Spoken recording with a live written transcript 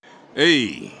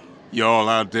Hey, y'all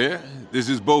out there. This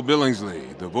is Bo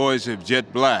Billingsley, the voice of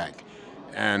Jet Black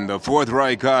and the Fourth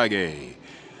Reich Kage.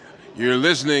 You're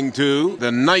listening to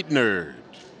The Night Nerd.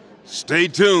 Stay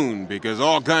tuned because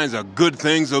all kinds of good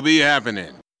things will be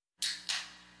happening.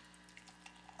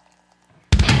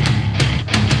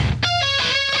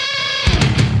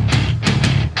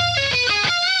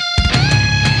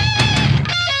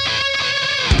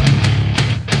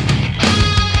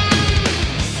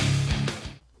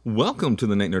 Welcome to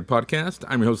the Night Nerd Podcast.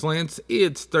 I'm your host, Lance.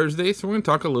 It's Thursday, so we're going to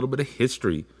talk a little bit of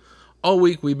history. All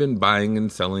week, we've been buying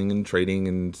and selling and trading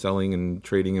and selling and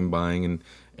trading and buying and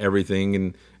everything.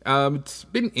 And it's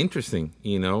been interesting,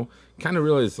 kind of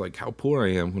realize like how poor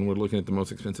I am when we're looking at the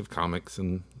most expensive comics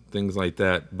and things like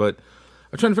that. But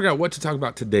I'm trying to figure out what to talk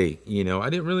about today. I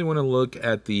didn't really want to look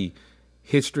at the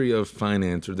history of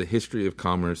finance or the history of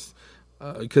commerce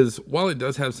because while it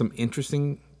does have some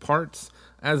interesting parts,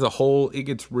 as a whole, it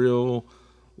gets real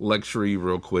luxury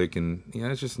real quick, and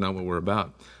it's just not what we're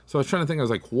about. So I was trying to think, I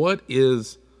was like, what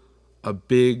is a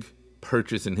big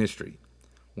purchase in history?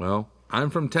 Well, I'm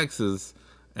from Texas,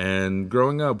 and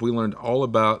growing up, we learned all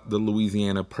about the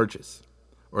Louisiana Purchase,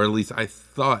 or at least I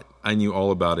thought I knew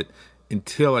all about it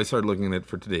until I started looking at it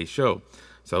for today's show.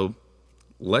 So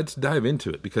let's dive into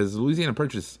it, because the Louisiana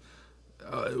Purchase,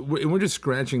 we're just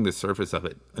scratching the surface of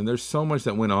it, and there's so much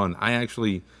that went on. I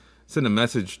actually sent a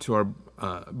message to our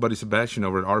buddy Sebastian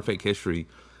over at Our Fake History,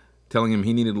 telling him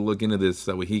he needed to look into this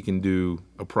so that he can do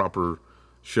a proper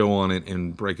show on it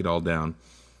and break it all down.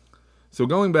 So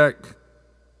going back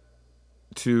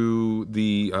to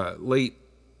the late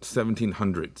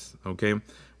 1700s, okay,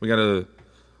 we got to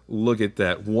look at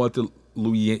that, what the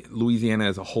Louisiana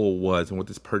as a whole was and what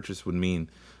this purchase would mean.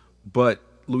 But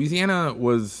Louisiana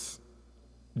was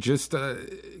just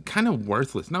kind of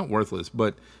worthless. Not worthless,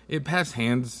 but it passed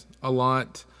hands a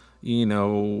lot.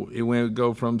 It would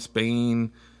go from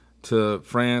Spain to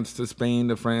France to Spain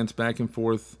to France, back and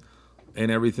forth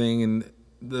and everything. And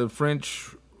the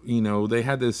French, they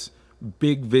had this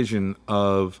big vision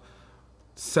of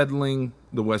settling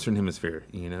the Western Hemisphere.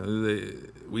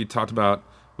 We talked about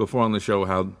before on the show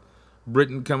how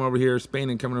Britain come over here, Spain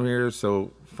had come over here,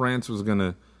 so France was going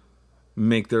to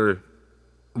make their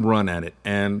run at it,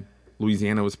 and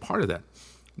Louisiana was part of that.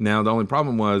 Now, the only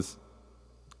problem was,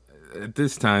 at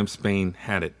this time, Spain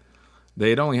had it.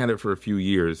 They had only had it for a few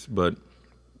years, but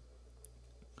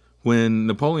when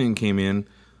Napoleon came in,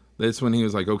 that's when he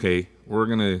was like, okay, we're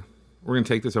gonna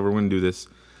take this over, we're gonna do this.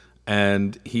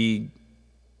 And he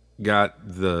got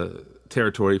the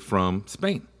territory from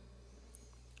Spain.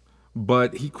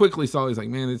 But he quickly saw, he's like,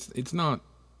 man, it's not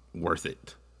worth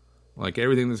it. Like,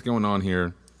 everything that's going on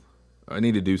here, I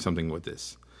need to do something with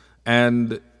this.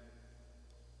 And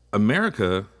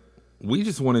America, we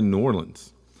just wanted New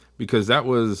Orleans because that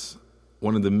was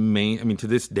one of the main, to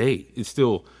this day, it's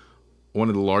still one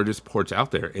of the largest ports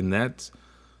out there. And that's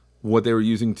what they were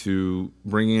using to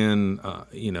bring in,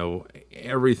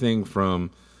 everything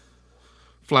from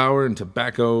flour and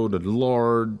tobacco to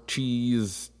lard,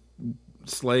 cheese,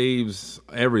 slaves,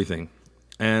 everything.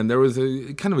 And there was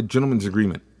a kind of a gentleman's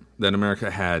agreement that America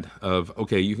had of,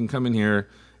 okay, you can come in here.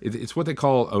 It's what they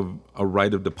call a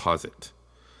right of deposit.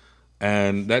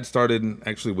 And that started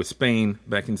actually with Spain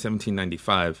back in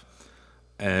 1795.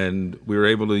 And we were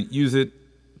able to use it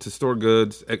to store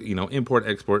goods, import,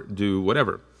 export, do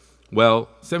whatever. Well,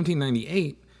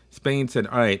 1798, Spain said,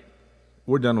 all right,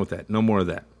 we're done with that. No more of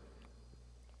that.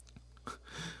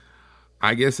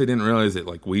 I guess they didn't realize it.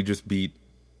 Like, we just beat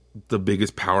the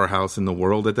biggest powerhouse in the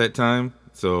world at that time.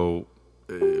 So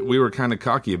we were kind of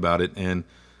cocky about it and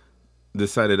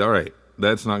decided, all right,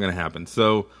 that's not going to happen.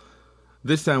 So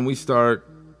this time we start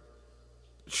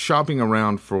shopping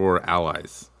around for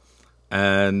allies.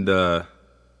 And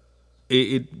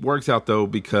it works out, though,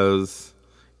 because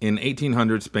in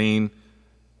 1800, Spain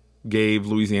gave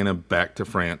Louisiana back to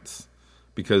France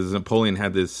because Napoleon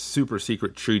had this super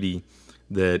secret treaty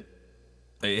that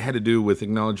it had to do with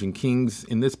acknowledging kings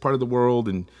in this part of the world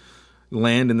and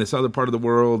land in this other part of the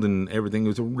world and everything. It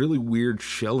was a really weird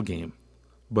shell game,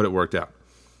 but it worked out.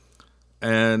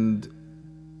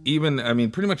 And even,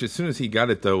 pretty much as soon as he got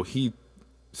it, though, he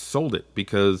sold it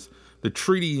because the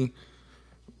treaty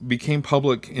became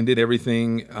public and did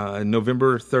everything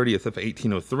November 30th of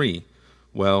 1803.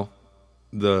 Well,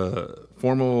 the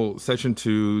formal cession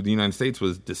to the United States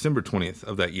was December 20th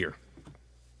of that year.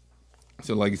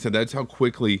 So like I said, that's how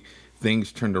quickly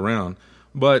things turned around.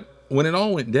 But when it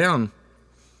all went down,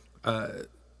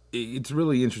 it's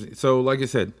really interesting. So like I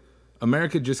said,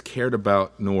 America just cared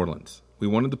about New Orleans. We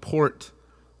wanted the port.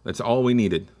 That's all we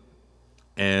needed.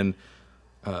 And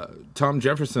Tom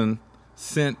Jefferson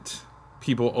sent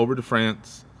people over to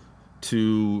France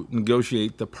to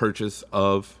negotiate the purchase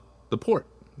of the port.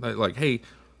 Like, hey,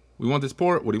 we want this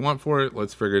port. What do you want for it?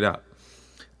 Let's figure it out.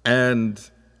 And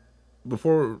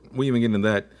before we even get into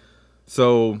that,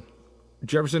 so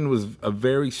Jefferson was a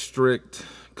very strict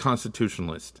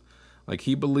constitutionalist. Like,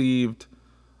 he believed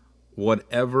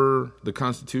whatever the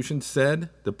Constitution said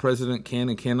the president can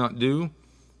and cannot do,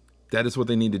 that is what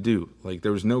they need to do. Like,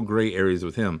 there was no gray areas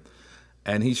with him.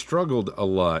 And he struggled a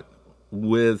lot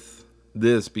with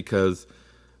this because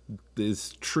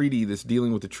this treaty, this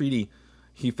dealing with the treaty,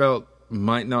 he felt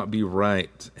might not be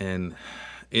right. And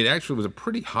it actually was a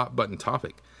pretty hot button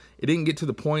topic. It didn't get to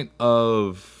the point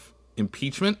of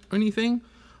impeachment or anything,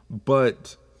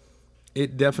 but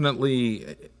it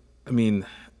definitely, I mean,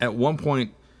 at one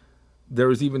point, there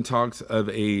was even talks of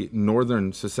a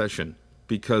northern secession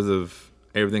because of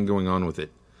everything going on with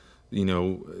it. You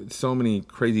know, so many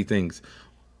crazy things.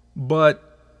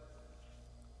 But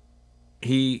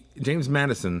James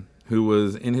Madison, who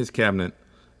was in his cabinet,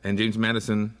 and James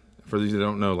Madison, for those who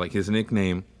don't know, like his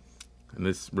nickname, and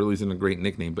this really isn't a great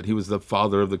nickname, but he was the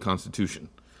father of the Constitution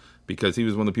because he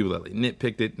was one of the people that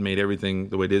nitpicked it and made everything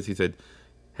the way it is. He said,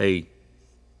 hey,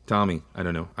 Tommy, I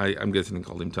don't know, I'm guessing he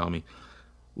called him Tommy.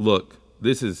 Look,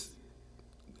 this is,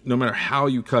 no matter how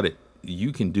you cut it,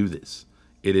 you can do this.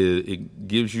 It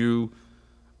gives you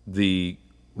the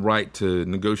right to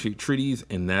negotiate treaties,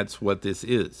 and that's what this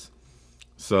is.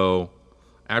 So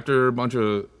after a bunch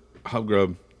of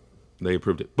hubgrub, they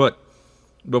approved it. But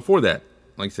before that,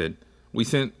 like I said, we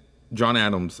sent John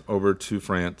Adams over to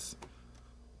France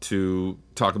to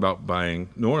talk about buying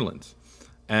New Orleans.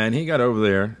 And he got over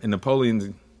there, and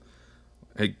Napoleon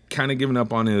had kind of given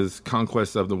up on his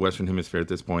conquest of the Western Hemisphere at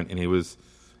this point, and he was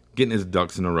getting his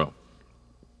ducks in a row.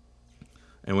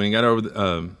 And when he got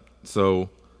over, so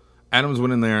Adams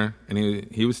went in there, and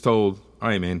he was told, all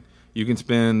right, man, you can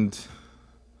spend,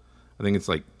 I think it's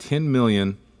like $10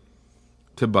 million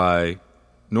to buy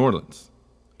New Orleans.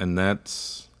 And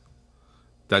that's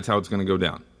how it's going to go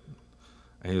down.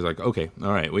 And he was like, okay,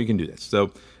 all right, we can do this.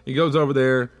 So he goes over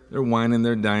there, they're whining,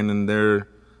 they're dining, they're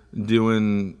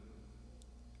doing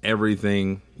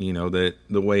everything, you know, that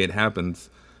the way it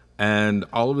happens. And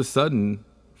all of a sudden,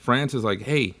 France is like,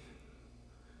 hey,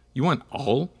 you want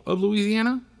all of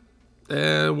Louisiana?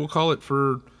 We'll call it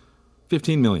for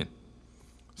 $15 million.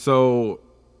 So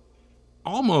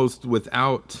almost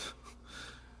without,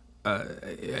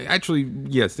 actually,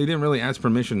 yes, they didn't really ask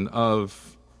permission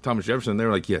of Thomas Jefferson. They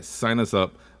were like, yes, sign us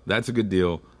up. That's a good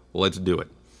deal. Let's do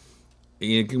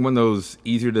it. One of those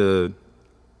easier to,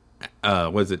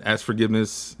 ask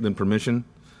forgiveness than permission.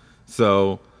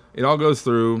 So it all goes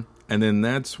through, and then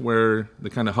that's where the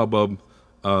kind of hubbub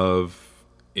of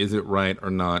is it right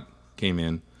or not came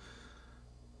in.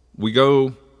 We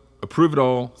go, approve it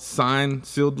all, sign,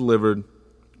 sealed, delivered,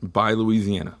 by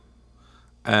Louisiana.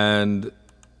 And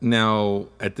now,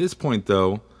 at this point,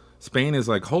 though, Spain is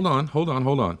like, hold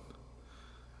on.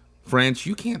 France,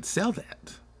 you can't sell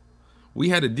that. We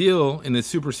had a deal in this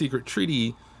super secret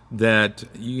treaty that,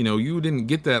 you know, you didn't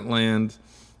get that land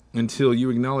until you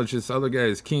acknowledged this other guy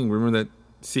as king. Remember that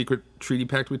secret treaty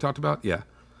pact we talked about? Yeah.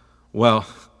 Well,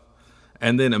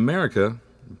 and then America,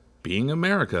 being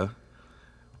America,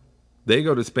 they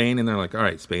go to Spain and they're like, all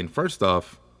right, Spain, first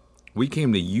off, we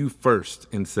came to you first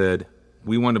and said,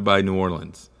 we want to buy New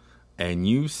Orleans. And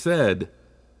you said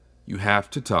you have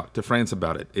to talk to France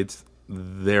about it. It's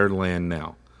their land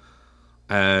now.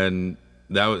 And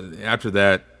that was, after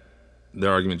that,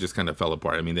 their argument just kind of fell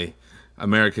apart. I mean,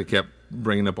 America kept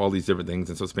bringing up all these different things.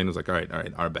 And so Spain was like, all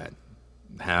right, our bad.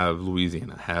 Have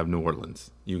Louisiana, have New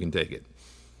Orleans. You can take it.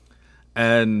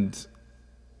 And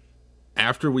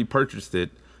after we purchased it,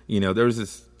 you know, there was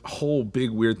this whole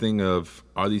big weird thing of,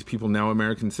 are these people now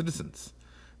American citizens?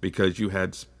 Because you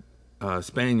had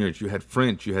Spaniards, you had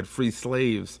French, you had free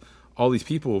slaves, all these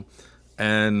people,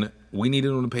 and we needed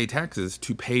them to pay taxes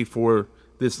to pay for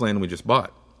this land we just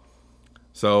bought.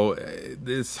 So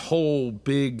this whole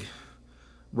big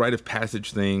rite of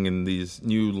passage thing and these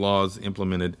new laws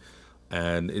implemented,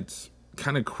 and it's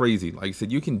kind of crazy. Like I said,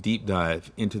 you can deep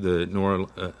dive into the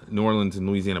New Orleans and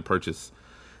Louisiana Purchase,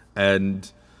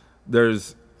 and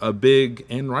there's a big,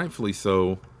 and rightfully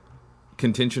so,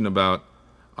 contention about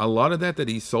a lot of that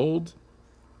he sold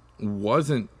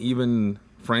wasn't even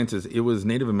France's. It was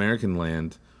Native American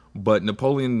land, but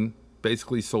Napoleon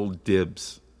basically sold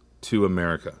dibs to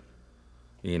America.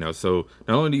 You know, so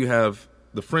not only do you have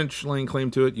the French laying claim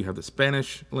to it, you have the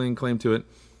Spanish laying claim to it,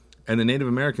 and the Native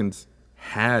Americans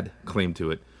had claim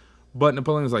to it. But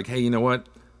Napoleon was like, hey, you know what?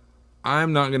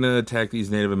 I'm not going to attack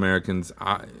these Native Americans.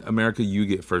 America, you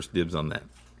get first dibs on that.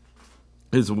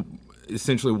 is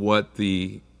essentially what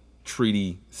the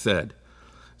treaty said.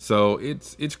 So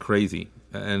it's crazy,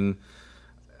 and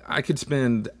I could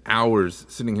spend hours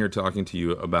sitting here talking to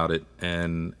you about it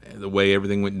and the way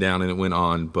everything went down and it went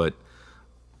on, but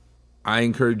I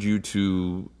encourage you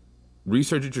to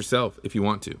research it yourself if you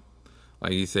want to.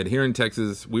 Like you said, here in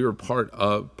Texas, we were part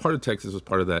of Texas was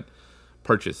part of that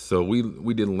purchase, so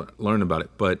we did learn about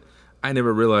it, but I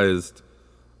never realized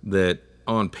that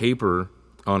on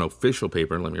official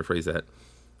paper, let me rephrase that,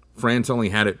 France only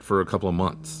had it for a couple of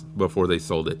months before they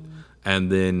sold it.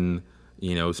 And then,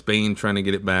 Spain trying to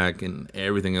get it back and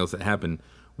everything else that happened.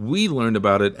 We learned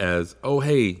about it as, oh,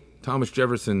 hey, Thomas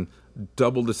Jefferson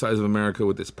doubled the size of America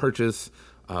with this purchase,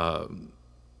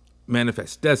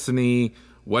 Manifest Destiny,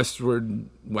 Westward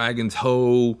Wagons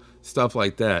Ho, stuff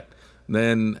like that.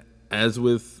 Then, as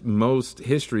with most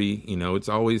history, it's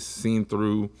always seen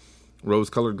through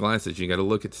rose-colored glasses. You got to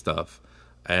look at stuff.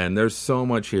 And there's so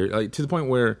much here, to the point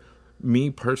where me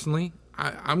personally,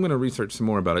 I'm going to research some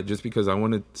more about it just because I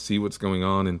want to see what's going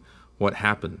on and what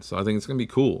happened. So I think it's going to be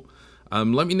cool.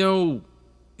 Let me know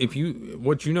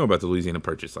what you know about the Louisiana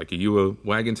Purchase. Like, are you a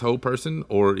Wagons Ho person?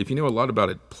 Or if you know a lot about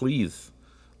it, please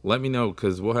let me know,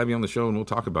 because we'll have you on the show and we'll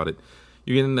talk about it.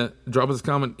 You can drop us a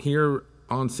comment here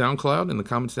on SoundCloud in the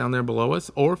comments down there below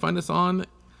us, or find us on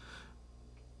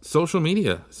social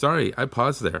media. Sorry, I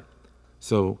paused there.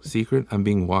 So, secret, I'm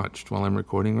being watched while I'm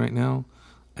recording right now,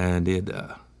 and it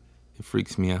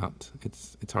freaks me out.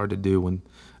 It's hard to do when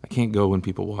I can't go when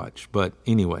people watch. But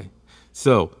anyway,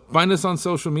 so find us on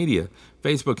social media: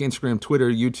 Facebook, Instagram,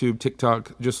 Twitter, YouTube,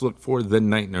 TikTok. Just look for The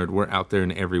Night Nerd. We're out there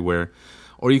and everywhere.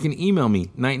 Or you can email me,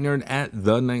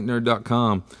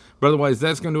 nightnerd@thenightnerd.com. But otherwise,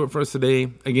 that's going to do it for us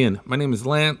today. Again, my name is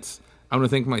Lance. I want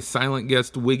to thank my silent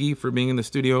guest, Wiggy, for being in the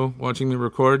studio watching me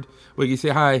record. Wiggy, say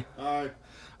hi. Hi.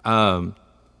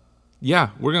 Yeah,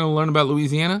 we're going to learn about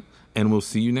Louisiana, and we'll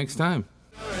see you next time.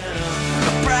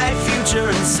 A bright future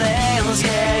in sales,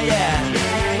 yeah.